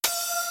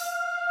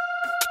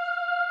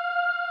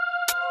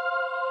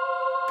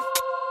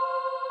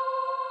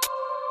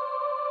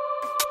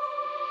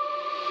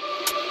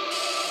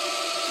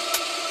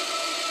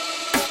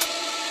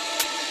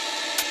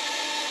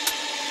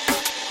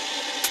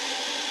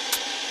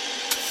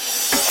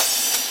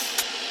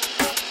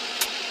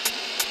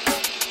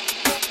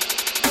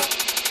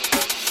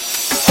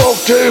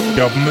Fuck him!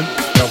 Government.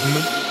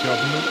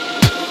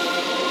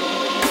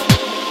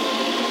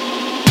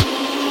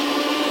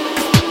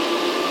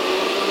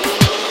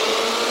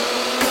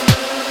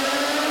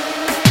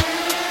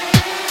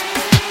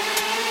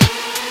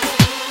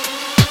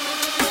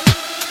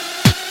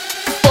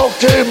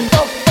 Fuck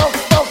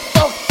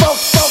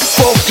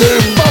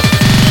him!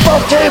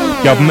 Fuck him!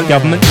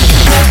 Government.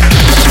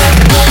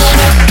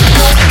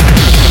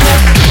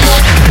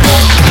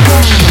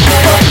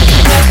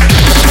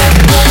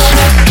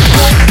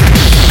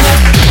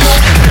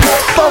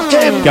 Fuck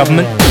him!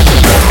 Government.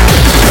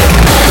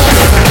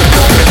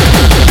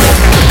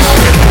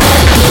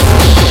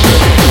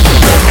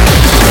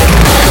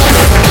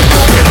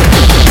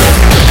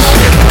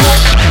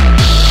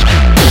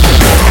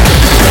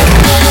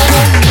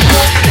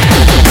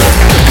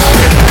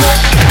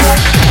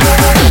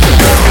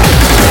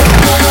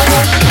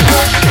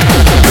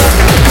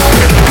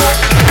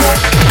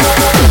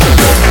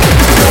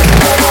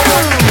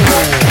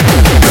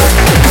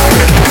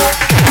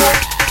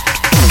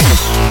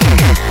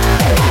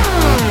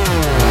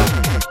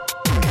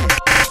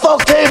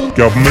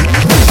 Government.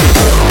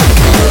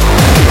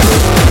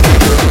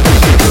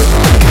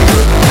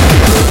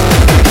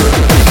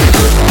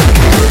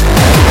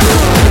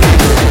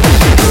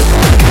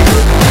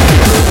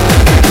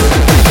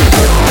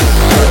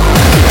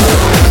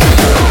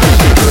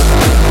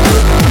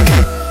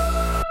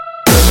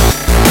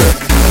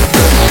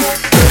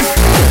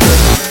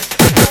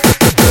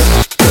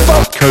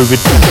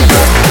 COVID.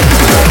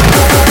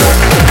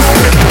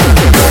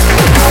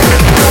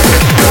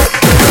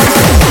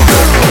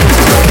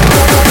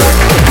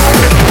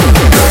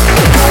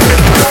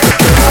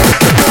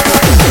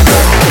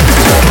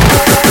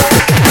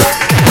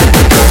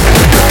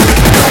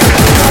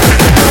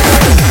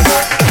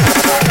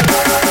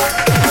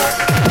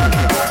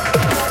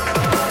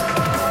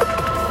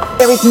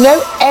 There is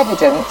no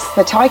evidence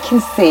that I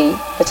can see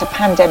that a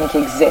pandemic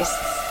exists.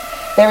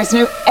 There is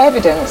no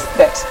evidence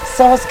that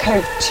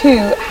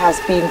SARS-CoV-2 has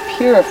been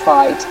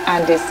purified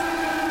and is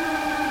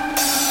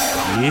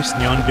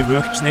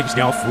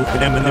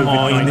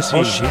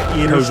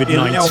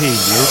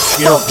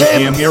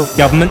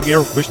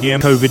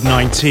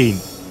COVID-19.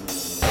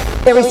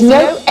 There is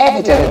no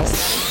evidence.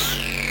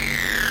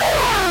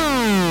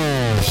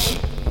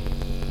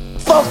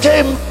 Fuck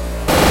him!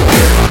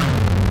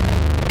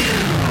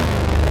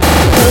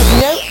 There is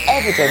no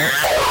evidence.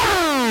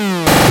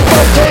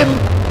 Fuck him!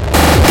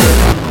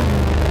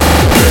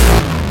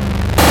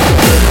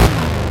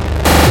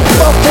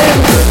 Fuck him!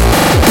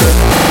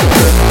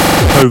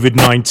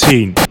 COVID-19.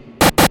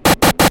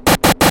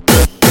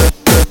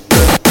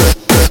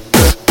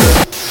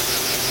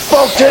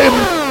 Fuck him!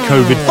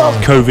 COVID.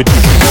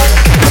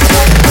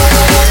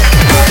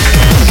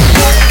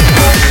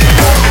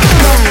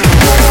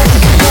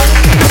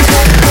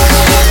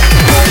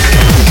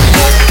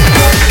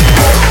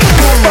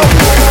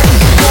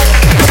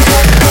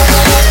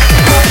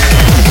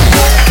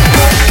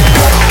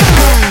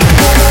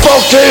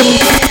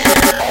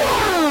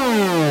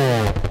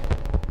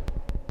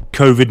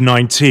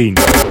 COVID-19.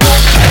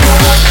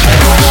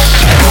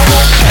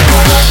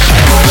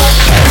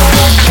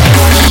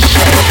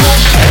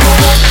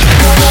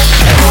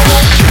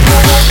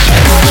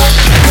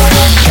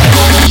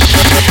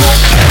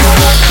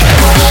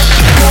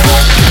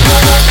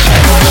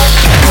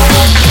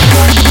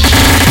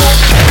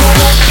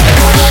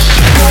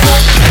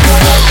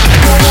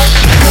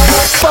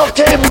 Fuck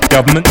him!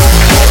 Government.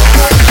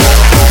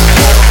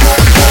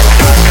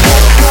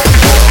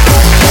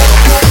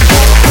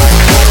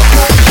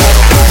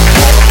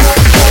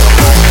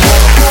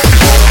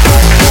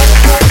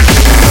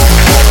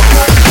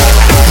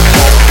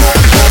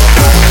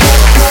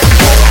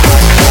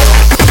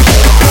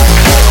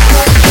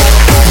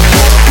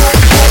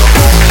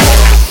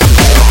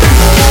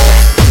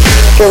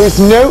 There is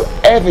no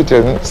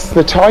evidence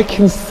that I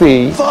can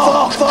see.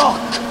 Fuck!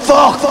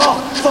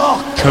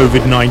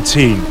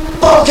 COVID-19.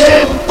 Fuck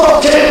him!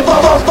 Fuck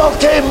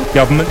him!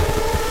 Government.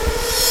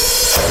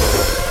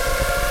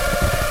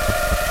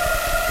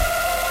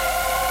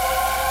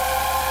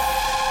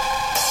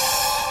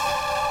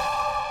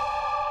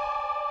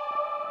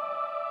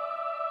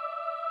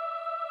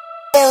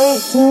 There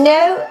is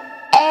no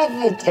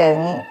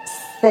evidence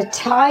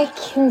that I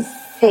can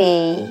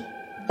see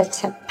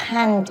that a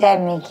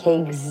pandemic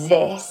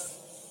exists.